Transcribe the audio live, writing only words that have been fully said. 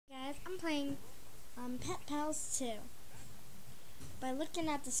playing Pet Pals 2 by looking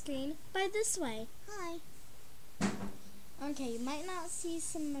at the screen by this way. Hi. Okay, you might not see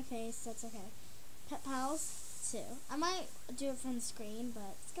some of my face. That's okay. Pet Pals 2. I might do it from the screen,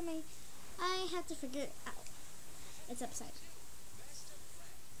 but it's gonna. I have to figure it out. It's upside.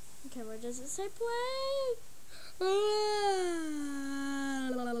 Okay, where does it say play? Play.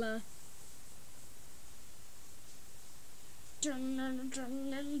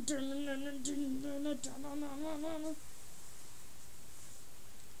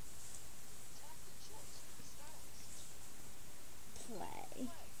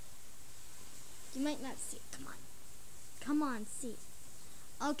 You might not see it. Come on. Come on, see.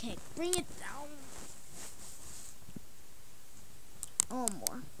 Okay, bring it down. Oh,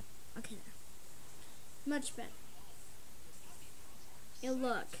 more. Okay. Much better. Yo,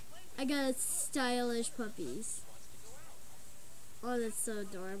 look. I got stylish puppies. Oh, that's so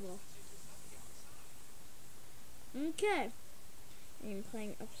adorable. Okay. I'm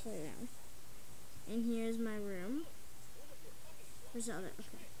playing upside down. And here's my room. Where's the other?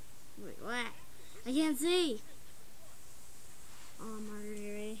 Okay. Wait, what? I can't see. Oh,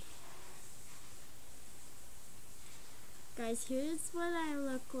 Marjorie. Guys, here's what I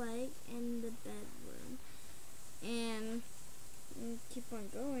look like in the bedroom. And keep on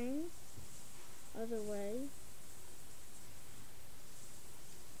going. Other way.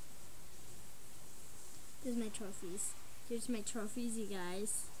 Here's my trophies. Here's my trophies, you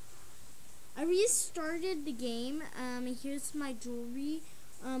guys. I restarted the game. Here's my jewelry.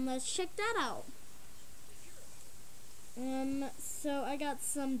 Let's check that out. So I got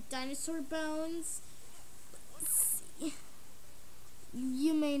some dinosaur bones. Let's see.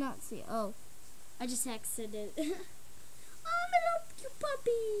 You may not see. Oh, I just exited. Oh, I love you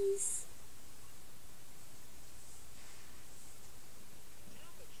puppies.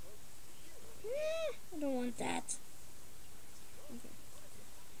 I don't want that. Okay.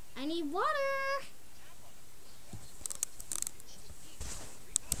 I need water.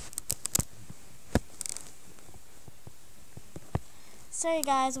 Sorry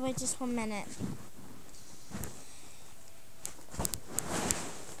guys, wait just 1 minute.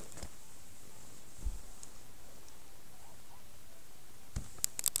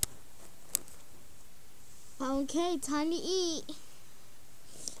 Okay, time to eat.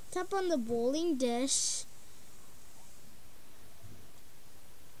 Tap on the bowling dish.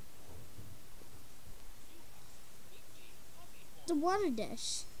 The water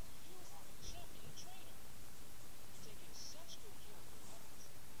dish.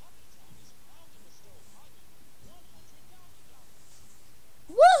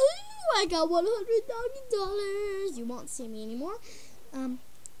 Woohoo! I got $100,000. You won't see me anymore.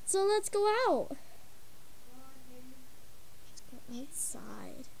 So let's go out. Let's go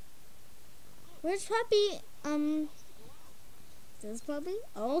outside. Where's Puppy? This Puppy?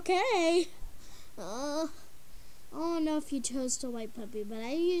 Okay. I don't know if you chose the white puppy, but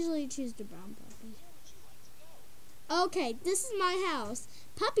I usually choose the brown puppy. Okay, this is my house.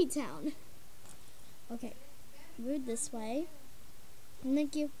 Puppy Town. Okay, move this way.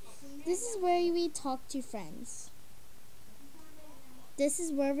 Thank you. This is where we talk to friends. This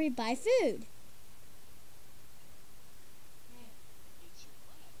is where we buy food.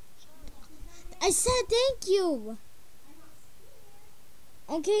 I said thank you.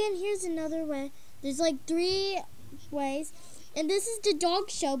 Okay, and here's another way. There's like 3 ways. And this is the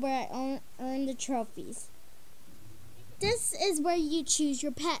dog show where I earn the trophies. This is where you choose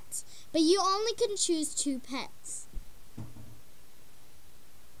your pets. But you only can choose 2 pets.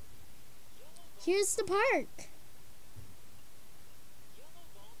 Here's the park.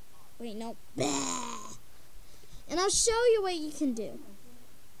 Wait, no. And I'll show you what you can do.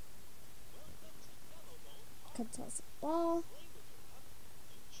 Come toss a ball.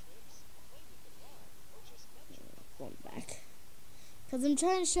 Going back. Because I'm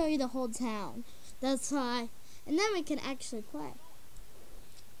trying to show you the whole town. That's why. And then we can actually play.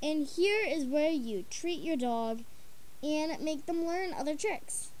 And here is where you treat your dog and make them learn other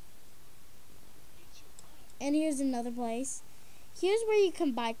tricks. And here's another place. Here's where you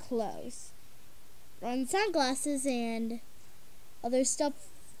can buy clothes. And sunglasses and other stuff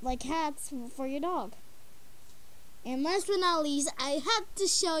like hats for your dog. And last but not least, I have to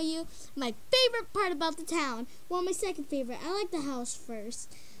show you my favorite part about the town. Well, my second favorite. I like the house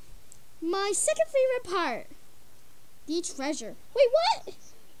first. My second favorite part. The treasure. Wait, what?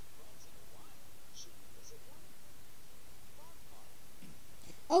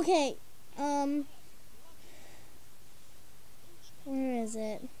 Okay, where is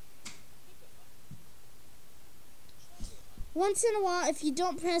it? Once in a while, if you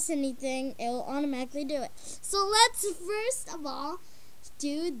don't press anything, it will automatically do it. So let's first of all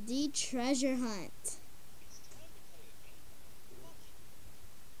do the treasure hunt.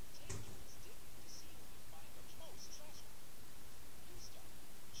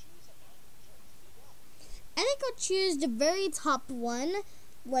 I think I'll choose the very top one,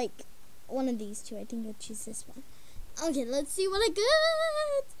 like one of these two. I think I'll choose this one. Okay, let's see what I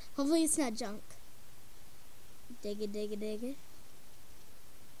get. Hopefully it's not junk. Dig it, dig it, dig it.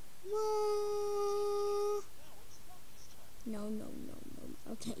 Whoa. No, no, no,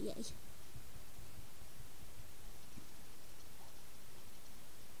 no. Okay, yay.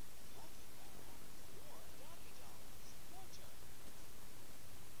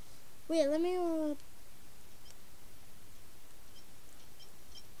 Wait, let me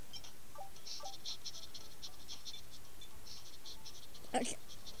okay.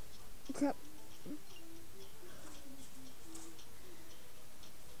 Crap.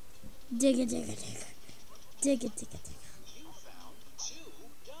 Dig it, dig it, dig it. Dig it, dig it, dig it. You found 2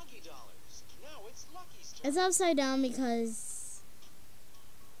 doggy dollars. Now it's Lucky's turn. It's upside down because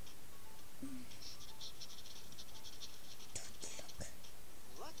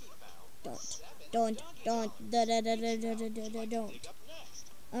Lucky found don't 7 don't doggy dollars. don't. Pick up next.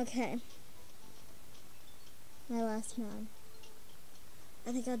 Okay. My last man.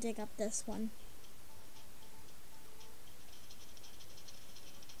 I think I'll dig up this one.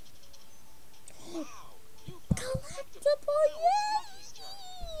 Wow, you found Collectible, Now it's Lucky's turn.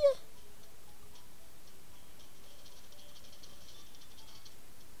 yay!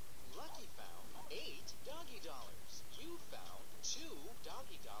 Lucky found 8 doggy dollars. You found 2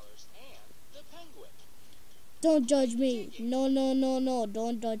 doggy dollars and the penguin. Don't judge me. No, no, no, no.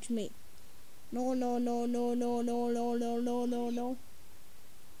 Don't judge me. No, no, no, no, no, no, no, no, no, no, no.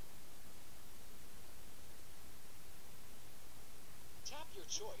 Tap your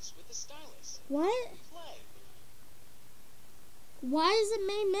choice with the stylus. What? Play. Why is it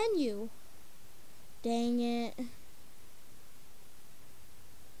main menu? Dang it.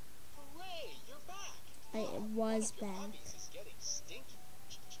 Hooray, you're back. It was One of your bad. puppies is getting stinky.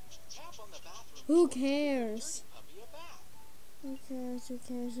 Tap on the bathroom Who door to give your cares? dirty puppy a bath. Who cares? Who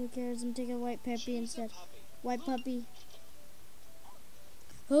cares? Who cares? I'm taking white puppy Choose a instead. puppy. White puppy.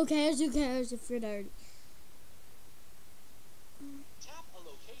 Who cares? Who cares if you're dirty? Tap a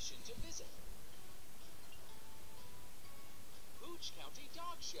location to visit. Pooch County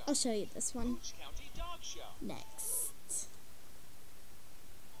Dog Show. I'll show you this one Pooch County Dog Show. next.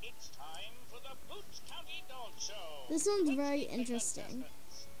 It's time for the Pooch County Dog Show. This one's Let's very meet the interesting.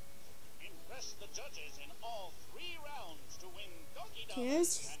 contestants. Impress the judges in all 3 rounds to win doggy dollars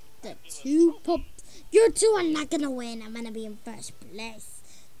Here's and the fabulous 2 trophies. pups. You 2 are not gonna win. I'm gonna be in first place.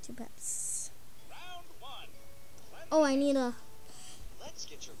 2 pups. Round 1. Oh, I need a. Let's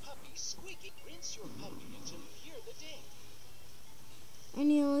get your puppy squeaky. Rinse your puppy until you hear the ding. I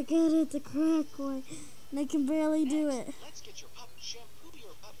need to look at it the correct way. And I can barely do it. Let's get your puppy. Shampoo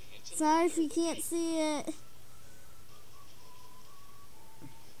your puppy until Sorry you if hear you the can't ding. see it.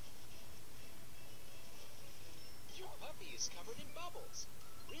 Your puppy is covered in bubbles.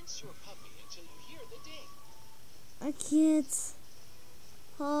 Rinse your puppy until you hear the ding. I can't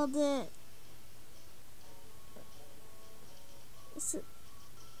hold it. Is it?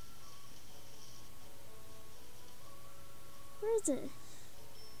 Where is it?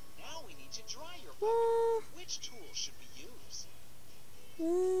 Now we need to dry your puppy. Which tool should we use?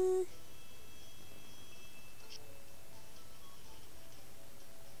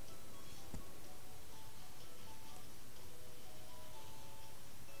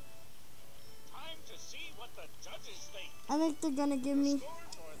 Time to see what the judges think. I think they're gonna give The me. score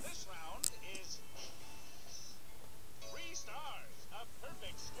for this round is 3 stars, a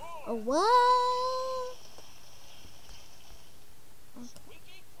perfect score. A what?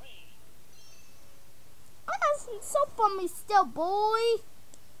 Squeaky clean. I got some soap on me still, boy.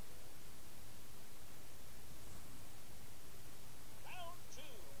 Round 2.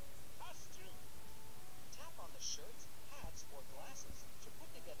 Costume. Tap on the shirts, hats, or glasses to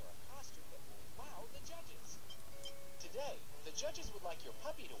put together a costume that will wow the judges. Today, the judges would like your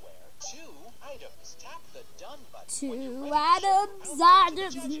puppy to wear 2 items. Tap the done button. when you're 2 ready to show your outfit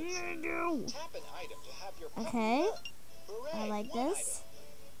to the judges. items. Tap an item to have your puppy Okay. wear. Hooray, I like 1 this.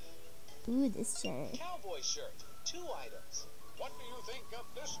 Ooh, this shirt. item. Cowboy shirt, 2 items. What do you think of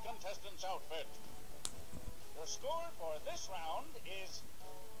this contestant's outfit? Your score for this round is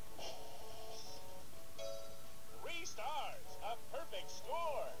 3 stars, a perfect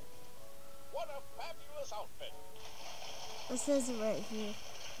score. What a fabulous outfit. It says it right here.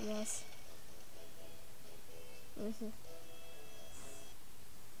 Yes. Right here.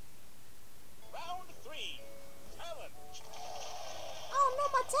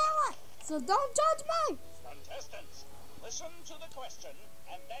 So don't judge me. Contestants, listen to the question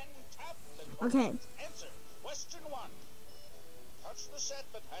and then tap the Okay. correct answer. Question 1. Touch the set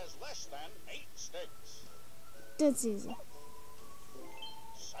that has less than 8 sticks. That's easy.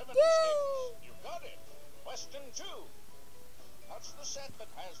 7 Yay! sticks. You got it. Question 2. Touch the set that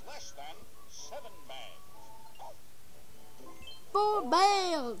has less than 7 bags. 4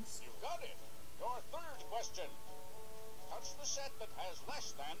 bags. You got it. Your third question. Touch the set that has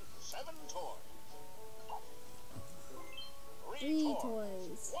less than 7 toys. 3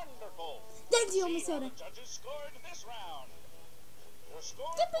 toys. Wonderful. Thank you, See Miss how Soda. the judges scored this round. Your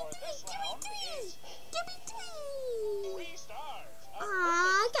score Give me for this round is 3 stars. A I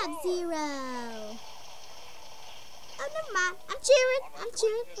perfect got score. 0. Oh, never mind. I'm cheering. On a I'm quick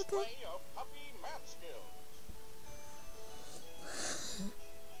cheering. display Okay. of puppy math skills.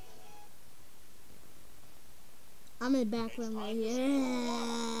 I'm in the back room right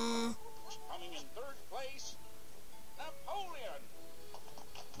here. Coming in third place, Napoleon.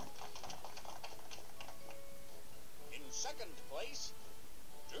 In second place,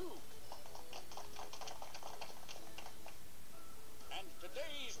 Duke. And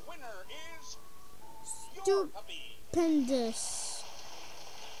today's winner is your puppy, Stupendous.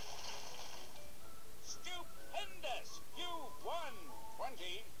 Stupendous. You won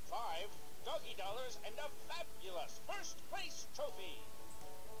 25 doggy dollars and a fabulous first place trophy.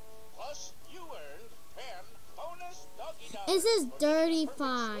 Plus, you earned 10 bonus doggy dollars. It says for getting a perfect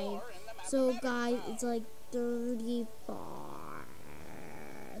 35. score in the So, mathematics guys, round. it's like 35.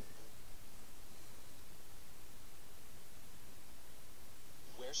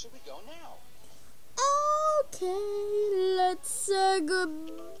 Where should we go now? Okay, let's say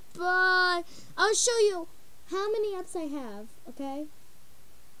goodbye. I'll show you how many apps I have, okay?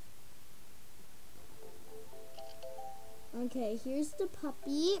 Okay, here's the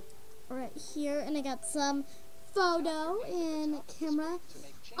puppy right here, and I got some photo and camera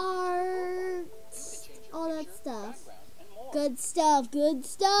art, all that stuff. Good stuff, good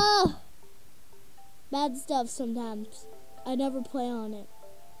stuff. Bad stuff sometimes. I never play on it.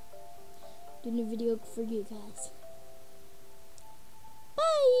 Doing a video for you guys.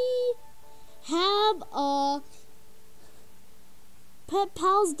 Bye. Have a Pet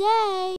Pals Day.